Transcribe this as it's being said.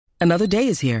Another day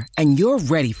is here, and you're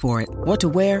ready for it. What to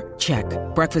wear? Check.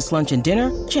 Breakfast, lunch, and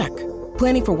dinner? Check.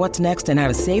 Planning for what's next and how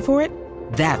to save for it?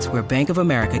 That's where Bank of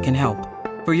America can help.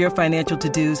 For your financial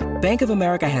to-dos, Bank of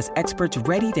America has experts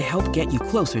ready to help get you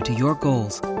closer to your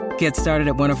goals. Get started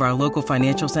at one of our local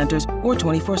financial centers or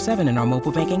 24/7 in our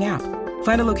mobile banking app.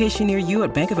 Find a location near you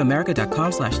at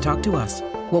bankofamerica.com/talktous.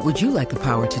 What would you like the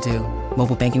power to do?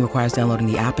 Mobile banking requires downloading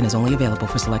the app and is only available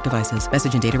for select devices.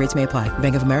 Message and data rates may apply.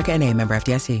 Bank of America N.A., member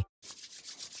FDIC.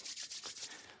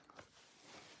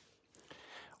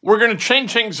 We're going to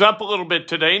change things up a little bit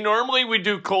today. Normally we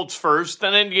do Colts first,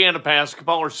 then Indiana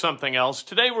basketball or something else.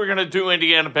 Today we're going to do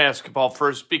Indiana basketball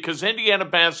first because Indiana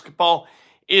basketball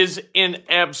is in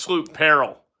absolute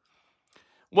peril.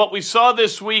 What we saw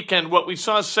this weekend, what we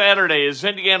saw Saturday, is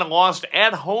Indiana lost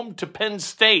at home to Penn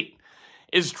State,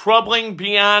 is troubling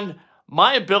beyond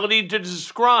my ability to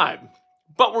describe.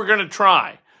 But we're going to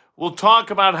try. We'll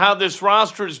talk about how this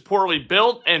roster is poorly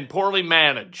built and poorly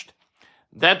managed.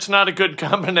 That's not a good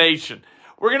combination.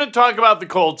 We're going to talk about the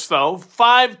Colts, though.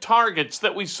 5 targets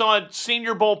that we saw at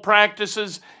Senior Bowl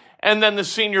practices and then the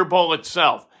Senior Bowl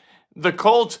itself. The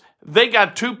Colts, they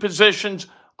got 2 positions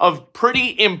of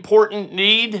pretty important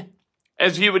need,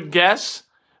 as you would guess,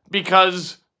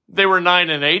 because they were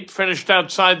 9-8, finished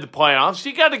outside the playoffs.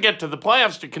 You got to get to the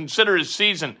playoffs to consider a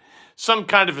season some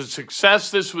kind of a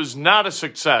success. This was not a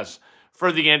success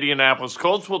for the Indianapolis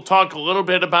Colts. We'll talk a little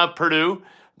bit about Purdue.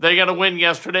 They got a win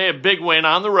yesterday, a big win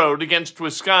on the road against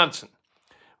Wisconsin.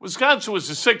 Wisconsin was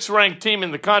the 6th-ranked team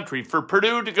in the country. For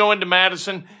Purdue to go into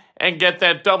Madison and get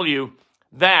that W,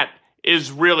 that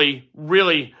is really,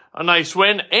 really a nice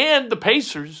win. And the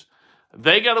Pacers,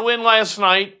 they got a win last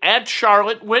night at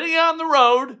Charlotte, winning on the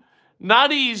road.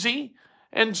 Not easy.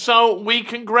 And so we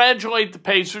congratulate the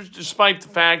Pacers despite the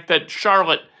fact that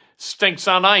Charlotte stinks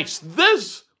on ice.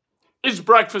 This is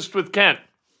Breakfast with Kent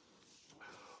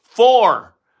for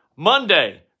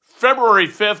Monday, February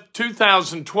 5th,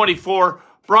 2024,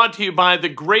 brought to you by the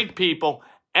great people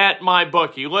at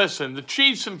MyBookie. Listen, the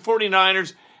Chiefs and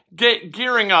 49ers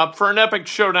gearing up for an epic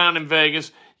showdown in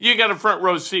Vegas. You got a front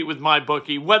row seat with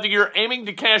MyBookie. Whether you're aiming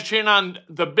to cash in on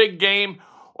the big game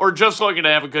or just looking to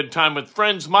have a good time with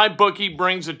friends, MyBookie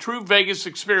brings a true Vegas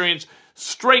experience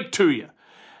straight to you.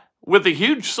 With a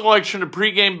huge selection of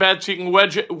pregame bets, you can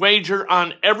wager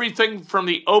on everything from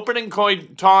the opening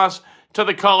coin toss to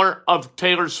the color of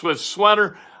Taylor Swift's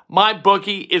sweater.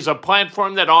 MyBookie is a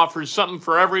platform that offers something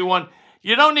for everyone.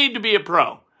 You don't need to be a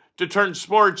pro to turn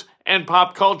sports and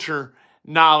pop culture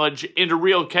knowledge into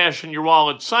real cash in your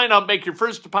wallet. Sign up, make your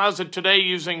first deposit today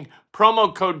using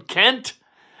promo code KENT,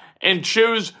 and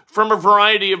choose from a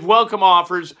variety of welcome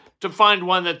offers to find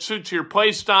one that suits your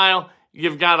play style.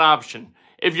 You've got option.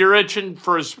 If you're itching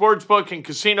for a sportsbook and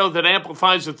casino that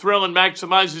amplifies the thrill and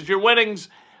maximizes your winnings,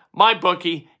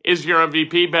 MyBookie is your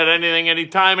MVP. Bet anything,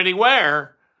 anytime,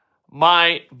 anywhere.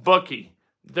 MyBookie.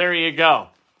 There you go.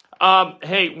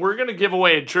 Hey, we're going to give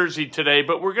away a jersey today,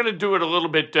 but we're going to do it a little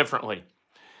bit differently.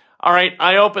 All right,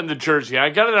 I opened the jersey. I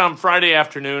got it on Friday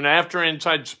afternoon after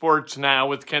Inside Sports Now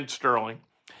with Kent Sterling.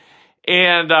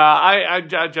 And I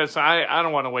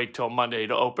don't want to wait till Monday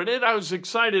to open it. I was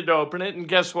excited to open it, and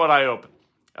guess what I opened?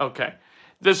 Okay,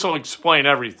 this will explain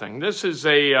everything. This is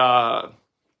a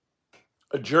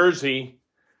jersey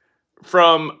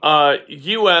from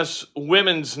U.S.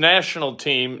 women's national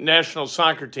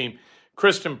soccer team,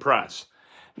 Christen Press.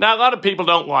 Now, a lot of people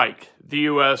don't like the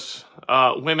U.S.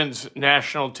 Women's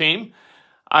national team.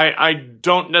 I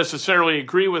don't necessarily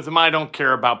agree with them. I don't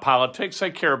care about politics. I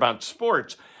care about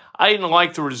sports. I didn't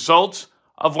like the results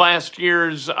of last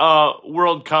year's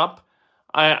World Cup.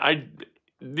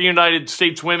 The United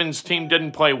States women's team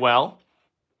didn't play well,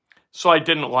 so I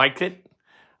didn't like it.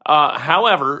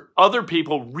 However, other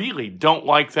people really don't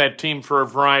like that team for a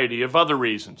variety of other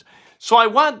reasons. So I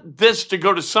want this to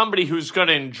go to somebody who's going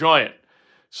to enjoy it.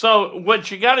 So what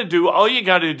you got to do, all you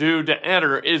got to do to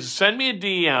enter is send me a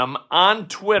DM on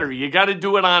Twitter. You got to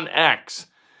do it on X.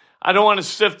 I don't want to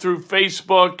sift through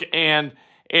Facebook and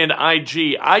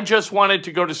IG. I just want it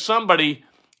to go to somebody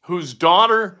whose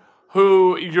daughter,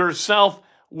 who yourself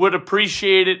would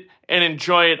appreciate it and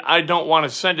enjoy it. I don't want to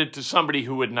send it to somebody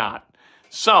who would not.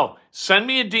 So send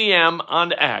me a DM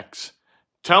on X.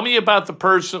 Tell me about the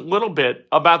person, little bit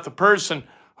about the person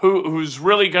who's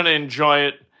really going to enjoy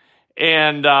it.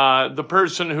 And the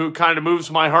person who kind of moves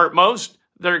my heart most,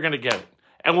 they're going to get it.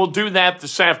 And we'll do that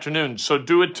this afternoon. So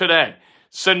do it today.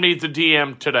 Send me the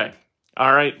DM today.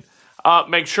 All right.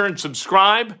 Make sure and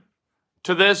subscribe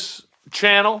to this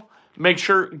channel. Make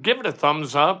sure, give it a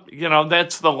thumbs up. You know,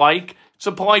 that's the like. It's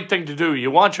a polite thing to do.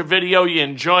 You watch a video, you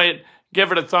enjoy it,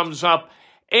 give it a thumbs up.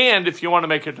 And if you want to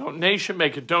make a donation,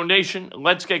 make a donation.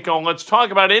 Let's get going. Let's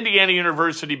talk about Indiana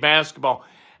University basketball.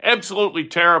 Absolutely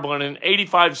terrible in an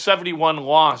 85-71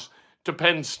 loss to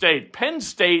Penn State. Penn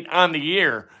State on the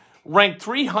year ranked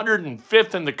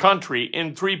 305th in the country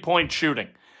in three-point shooting.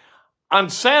 On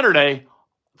Saturday,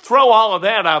 throw all of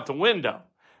that out the window.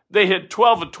 They hit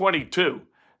 12 of 22.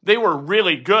 They were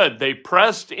really good. They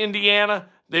pressed Indiana.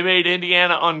 They made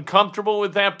Indiana uncomfortable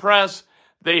with that press.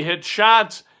 They hit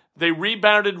shots. They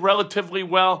rebounded relatively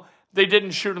well. They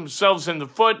didn't shoot themselves in the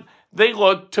foot. They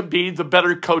looked to be the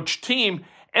better coached team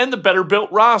and the better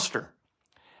built roster.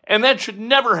 And that should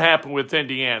never happen with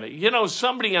Indiana. You know,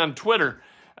 somebody on Twitter,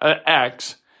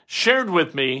 X, shared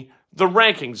with me the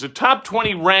rankings, the top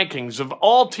 20 rankings of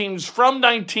all teams from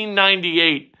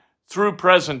 1998 through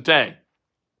present day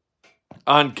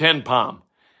on KenPom.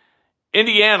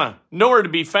 Indiana, nowhere to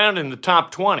be found in the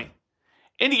top 20.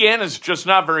 Indiana's just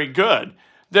not very good.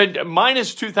 The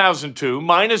minus 2002,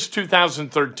 minus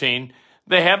 2013,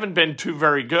 they haven't been too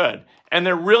very good. And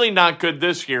they're really not good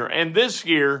this year. And this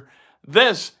year,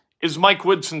 this is Mike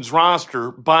Woodson's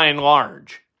roster by and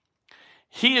large.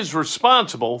 He is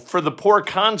responsible for the poor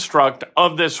construct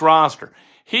of this roster.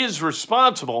 He is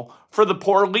responsible for the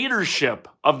poor leadership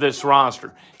of this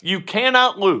roster. You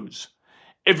cannot lose.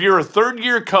 If you're a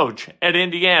third-year coach at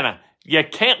Indiana, you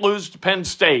can't lose to Penn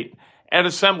State at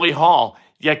Assembly Hall.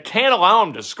 You can't allow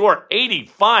them to score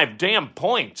 85 damn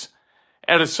points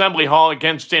at Assembly Hall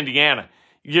against Indiana.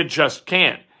 You just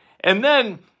can't. And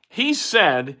then he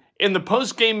said in the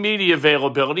post-game media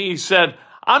availability, he said,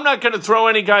 I'm not going to throw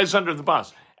any guys under the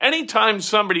bus. Anytime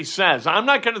somebody says, I'm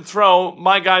not going to throw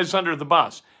my guys under the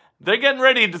bus, they're getting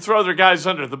ready to throw their guys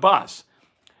under the bus.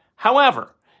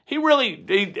 However,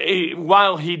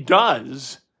 while he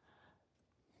does,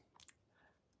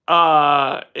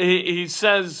 he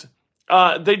says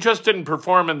they just didn't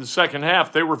perform in the second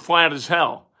half. They were flat as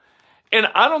hell. And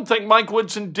I don't think Mike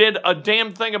Woodson did a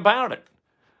damn thing about it.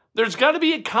 There's got to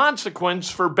be a consequence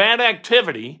for bad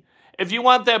activity if you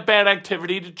want that bad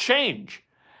activity to change.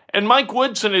 And Mike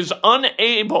Woodson is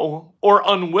unable or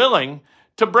unwilling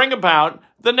to bring about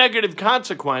the negative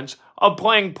consequence of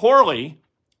playing poorly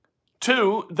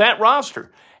to that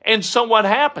roster. And so what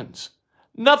happens?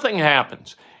 Nothing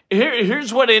happens.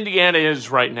 Here's what Indiana is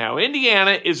right now.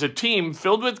 Indiana is a team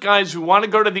filled with guys who want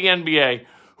to go to the NBA,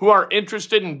 who are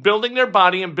interested in building their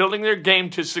body and building their game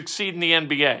to succeed in the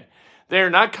NBA. They are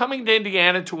not coming to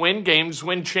Indiana to win games,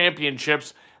 win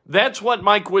championships. That's what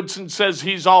Mike Woodson says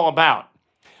he's all about.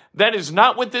 That is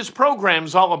not what this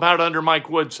program's all about under Mike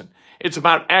Woodson. It's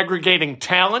about aggregating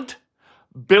talent,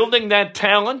 building that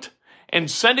talent, and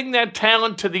sending that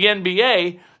talent to the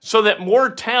NBA so that more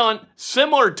talent,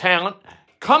 similar talent,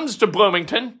 comes to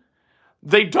Bloomington.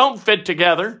 They don't fit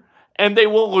together, and they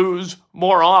will lose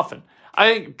more often.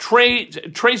 I think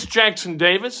Trace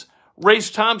Jackson-Davis,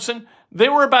 Race Thompson, they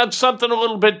were about something a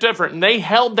little bit different, and they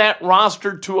held that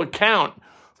roster to account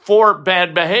for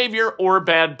bad behavior or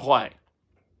bad play.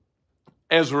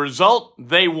 As a result,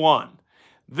 they won.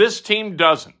 This team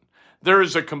doesn't. There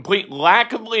is a complete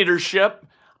lack of leadership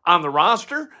on the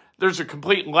roster. There's a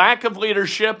complete lack of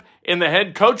leadership in the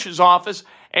head coach's office,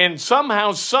 and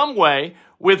somehow, some way,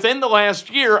 within the last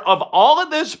year of all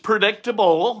of this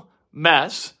predictable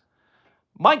mess,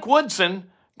 Mike Woodson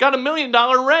got $1 million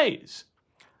raise.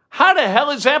 How the hell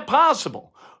is that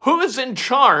possible? Who is in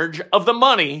charge of the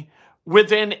money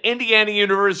within Indiana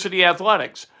University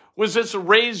Athletics? Was this a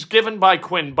raise given by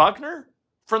Quinn Buckner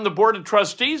from the Board of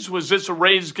Trustees? Was this a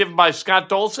raise given by Scott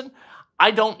Dolson?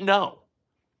 I don't know.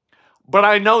 But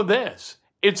I know this.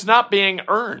 It's not being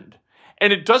earned.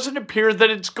 And it doesn't appear that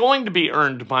it's going to be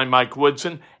earned by Mike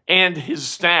Woodson and his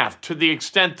staff to the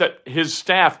extent that his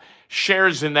staff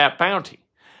shares in that bounty.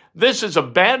 This is a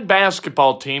bad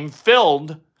basketball team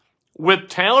filled with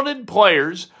talented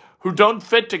players who don't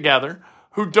fit together,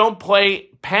 who don't play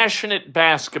passionate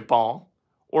basketball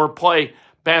or play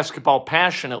basketball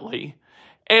passionately,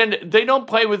 and they don't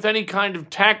play with any kind of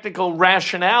tactical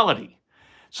rationality.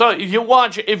 So if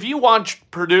you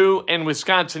watched Purdue and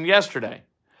Wisconsin yesterday,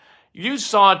 you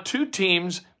saw two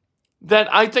teams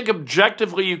that I think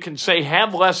objectively you can say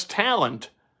have less talent,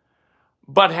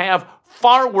 but have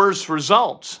far worse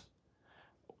results.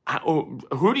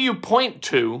 Who do you point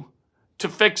to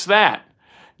fix that?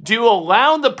 Do you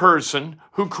allow the person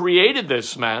who created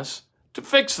this mess to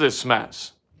fix this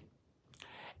mess?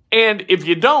 And if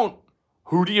you don't,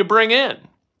 who do you bring in?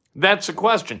 That's the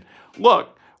question.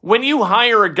 Look, when you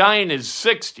hire a guy in his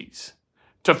 60s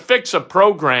to fix a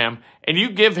program and you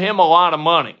give him a lot of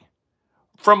money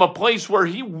from a place where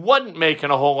he wasn't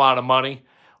making a whole lot of money,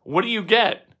 what do you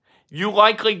get? you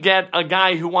likely get a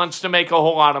guy who wants to make a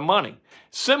whole lot of money.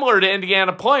 Similar to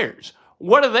Indiana players.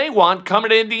 What do they want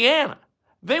coming to Indiana?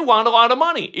 They want a lot of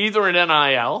money, either in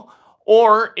NIL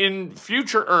or in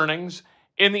future earnings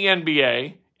in the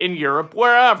NBA, in Europe,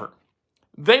 wherever.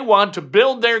 They want to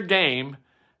build their game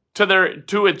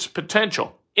to its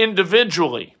potential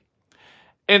individually.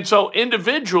 And so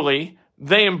individually,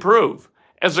 they improve.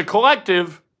 As a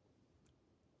collective,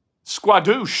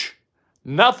 squadoosh,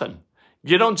 nothing.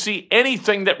 You don't see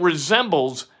anything that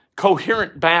resembles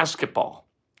coherent basketball.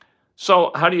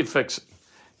 So how do you fix it?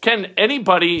 Can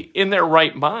anybody in their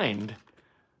right mind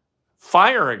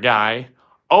fire a guy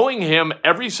owing him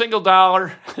every single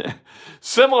dollar?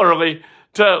 Similarly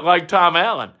to like Tom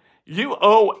Allen, you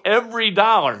owe every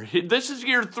dollar. This is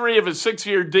year 3 of a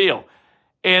 6-year deal.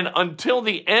 And until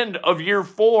the end of year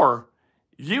 4,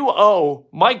 you owe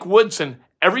Mike Woodson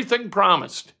everything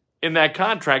promised in that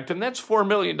contract, and that's $4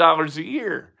 million a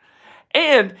year.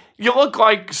 And you look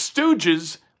like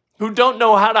stooges who don't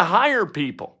know how to hire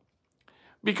people,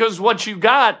 because what you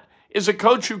got is a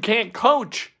coach who can't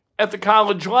coach at the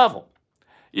college level.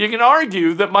 You can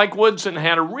argue that Mike Woodson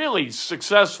had a really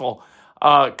successful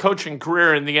coaching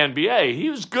career in the NBA. He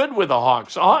was good with the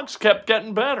Hawks. The Hawks kept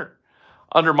getting better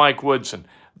under Mike Woodson.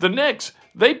 The Knicks,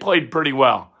 they played pretty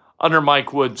well under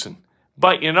Mike Woodson.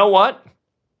 But you know what?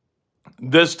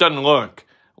 This doesn't look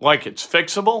like it's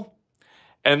fixable,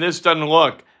 and this doesn't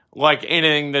look like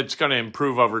anything that's going to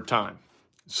improve over time.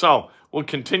 So we'll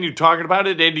continue talking about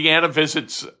it. Indiana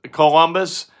visits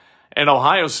Columbus, and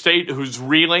Ohio State, who's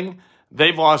reeling.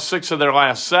 They've lost 6 of their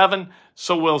last 7,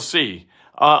 so we'll see.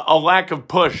 A lack of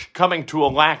push coming to a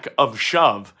lack of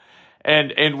shove,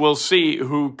 and we'll see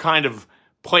who kind of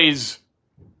plays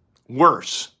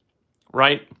worse,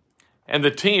 right? And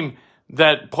the team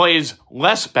that plays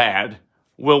less bad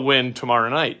will win tomorrow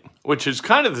night, which is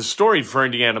kind of the story for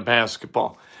Indiana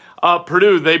basketball.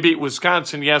 Purdue, they beat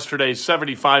Wisconsin yesterday,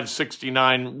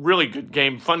 75-69. Really good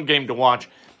game, fun game to watch.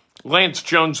 Lance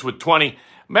Jones with 20.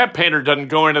 Matt Painter doesn't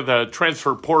go into the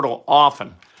transfer portal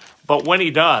often, but when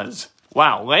he does,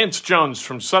 wow, Lance Jones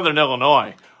from Southern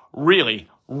Illinois, really,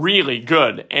 really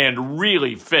good and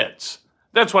really fits.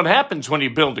 That's what happens when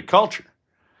you build a culture.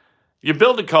 You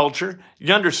build a culture,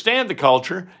 you understand the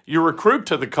culture, you recruit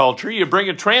to the culture, you bring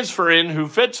a transfer in who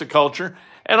fits the culture,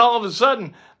 and all of a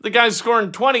sudden, the guy's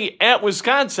scoring 20 at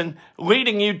Wisconsin,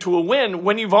 leading you to a win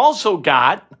when you've also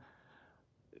got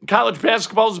college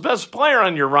basketball's best player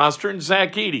on your roster in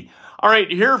Zach Edey. All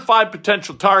right, here are 5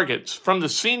 potential targets from the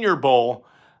Senior Bowl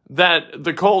that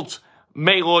the Colts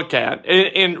may look at.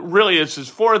 And really, this is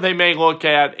 4 they may look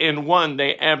at, and 1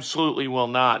 they absolutely will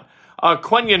not.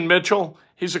 Quentin Mitchell,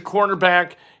 he's a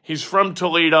cornerback. He's from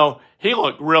Toledo. He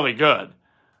looked really good.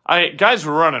 Guys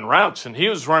were running routes, and he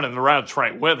was running the routes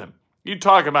right with him. You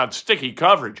talk about sticky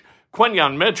coverage.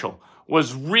 Quentin Mitchell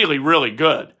was really, really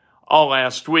good all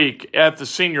last week at the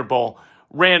Senior Bowl.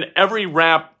 Ran every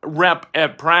rep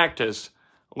at practice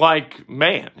like,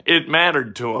 man, it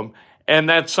mattered to him. And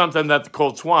that's something that the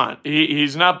Colts want.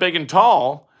 He's not big and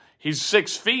tall. He's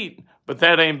 6 feet, but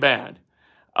that ain't bad.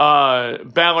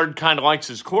 Ballard kind of likes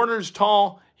his corners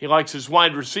tall. He likes his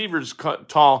wide receivers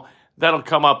tall. That'll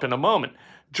come up in a moment.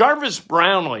 Jarvis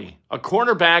Brownlee, a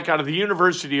cornerback out of the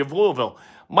University of Louisville,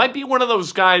 might be one of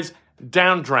those guys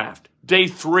down draft, day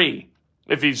 3,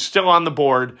 if he's still on the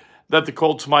board, that the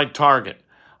Colts might target.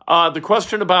 The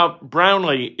question about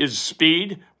Brownlee is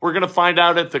speed. We're going to find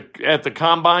out at the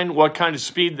combine what kind of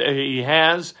speed that he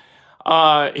has.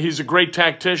 He's a great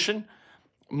tactician.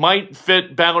 Might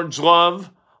fit Ballard's love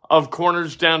of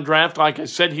corners down draft. Like I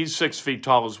said, he's 6 feet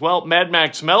tall as well. Mad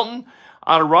Max Melton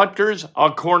out of Rutgers, a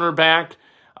cornerback.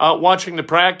 Watching the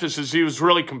practices, he was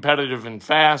really competitive and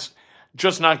fast,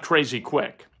 just not crazy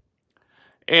quick.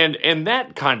 And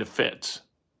that kind of fits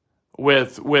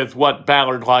with what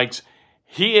Ballard likes.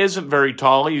 He isn't very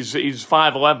tall. He's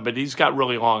 5'11", but he's got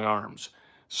really long arms.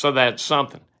 So that's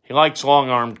something. He likes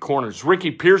long-armed corners.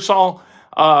 Ricky Pearsall,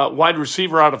 wide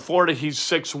receiver out of Florida, he's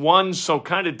 6'1", so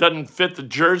kind of doesn't fit the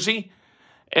jersey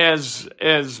as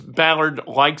Ballard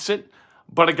likes it.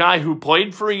 But a guy who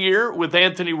played for a year with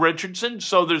Anthony Richardson,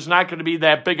 so there's not going to be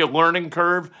that big a learning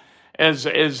curve as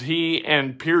he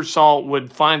and Pearsall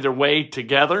would find their way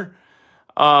together.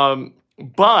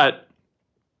 But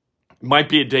might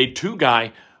be a day 2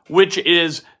 guy,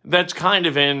 that's kind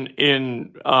of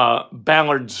in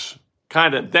Ballard's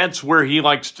that's where he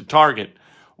likes to target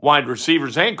wide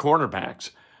receivers and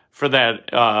cornerbacks for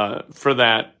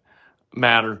that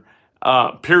matter.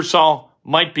 Pearsall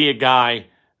might be a guy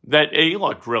that he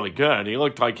looked really good. He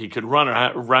looked like he could run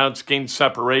routes, gain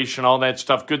separation, all that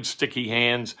stuff, good sticky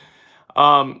hands.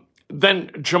 Then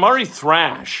Jamari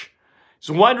Thrash. He's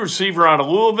a wide receiver out of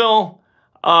Louisville.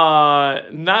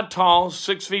 Not tall,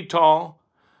 6 feet tall.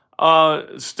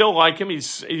 Still like him.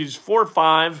 He's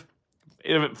 4'5",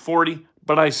 40,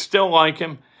 but I still like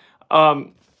him.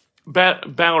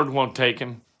 Ballard won't take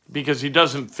him because he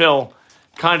doesn't fill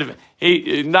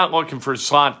he's not looking for a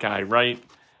slot guy, right?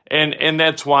 And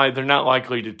that's why they're not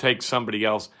likely to take somebody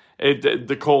else.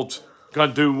 The Colts going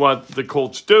to do what the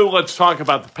Colts do. Let's talk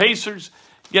about the Pacers,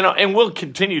 and we'll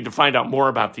continue to find out more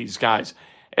about these guys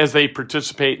as they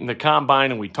participate in the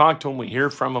combine, and we talk to them, we hear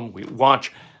from them, we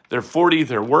watch their 40,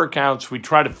 their workouts. We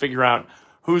try to figure out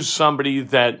who's somebody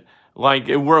that,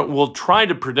 we'll try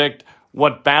to predict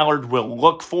what Ballard will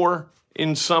look for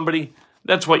in somebody.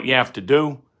 That's what you have to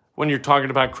do when you're talking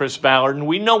about Chris Ballard. And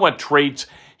we know what traits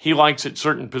he likes at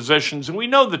certain positions, and we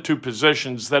know the 2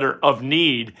 positions that are of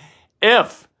need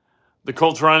if the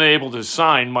Colts are unable to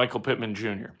sign Michael Pittman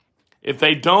Jr. If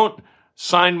they don't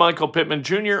sign Michael Pittman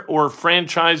Jr. or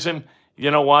franchise him,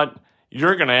 you know what?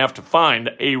 You're going to have to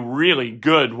find a really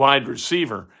good wide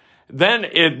receiver.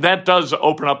 Then that does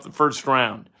open up the first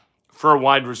round for a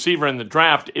wide receiver in the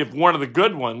draft if one of the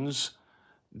good ones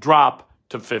drop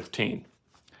to 15,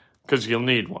 because you'll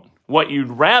need one. What you'd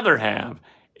rather have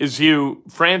is you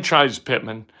franchise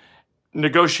Pittman,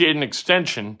 negotiate an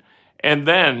extension, and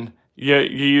then you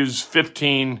use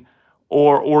 15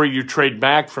 or you trade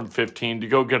back from 15 to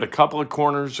go get a couple of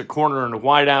corners, a corner and a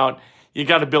wideout. You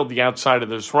got to build the outside of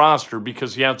this roster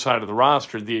because the outside of the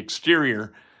roster, the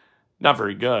exterior, not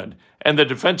very good. And the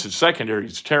defensive secondary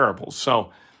is terrible.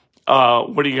 So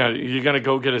what are you going to, you're going to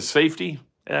go get a safety?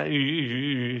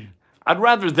 I'd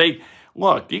rather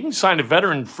look, you can sign a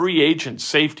veteran free agent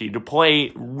safety to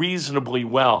play reasonably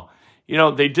well.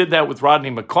 They did that with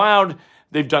Rodney McLeod.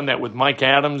 They've done that with Mike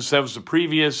Adams. That was the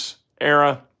previous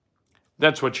era.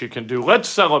 That's what you can do. Let's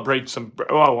celebrate some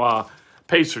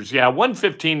Pacers. Yeah,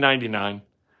 115.99.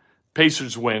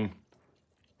 Pacers win.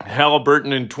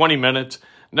 Halliburton in 20 minutes.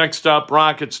 Next up,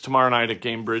 Rockets tomorrow night at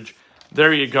Cambridge.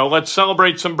 There you go. Let's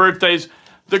celebrate some birthdays.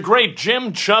 The great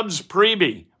Jim Chubbs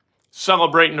Preby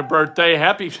celebrating a birthday.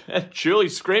 Happy Julie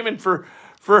screaming for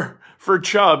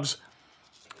Chubbs.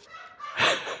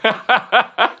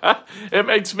 It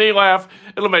makes me laugh.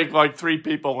 It'll make like 3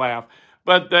 people laugh.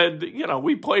 But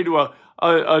we play to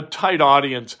a tight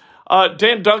audience.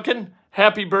 Dan Duncan,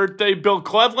 happy birthday. Bill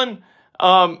Cleveland,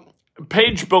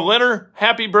 Paige Berliner,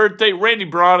 happy birthday. Randy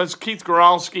Broaddus, Keith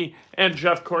Goralski, and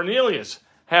Jeff Cornelius,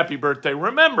 happy birthday.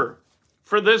 Remember,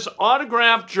 for this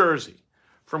autographed jersey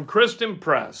from Kristen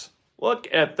Press, look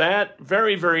at that.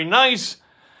 Very, very nice.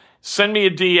 Send me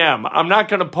a DM. I'm not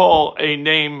going to pull a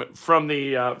name from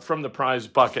the prize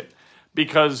bucket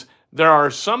because there are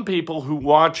some people who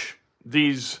watch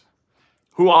these,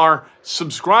 who are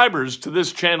subscribers to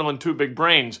this channel and Two Big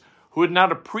Brains, who would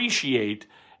not appreciate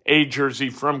a jersey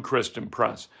from Kristen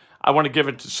Press. I want to give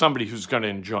it to somebody who's going to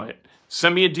enjoy it.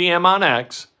 Send me a DM on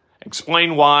X.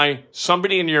 Explain why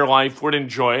somebody in your life would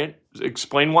enjoy it.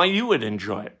 Explain why you would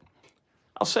enjoy it.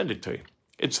 I'll send it to you.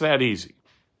 It's that easy.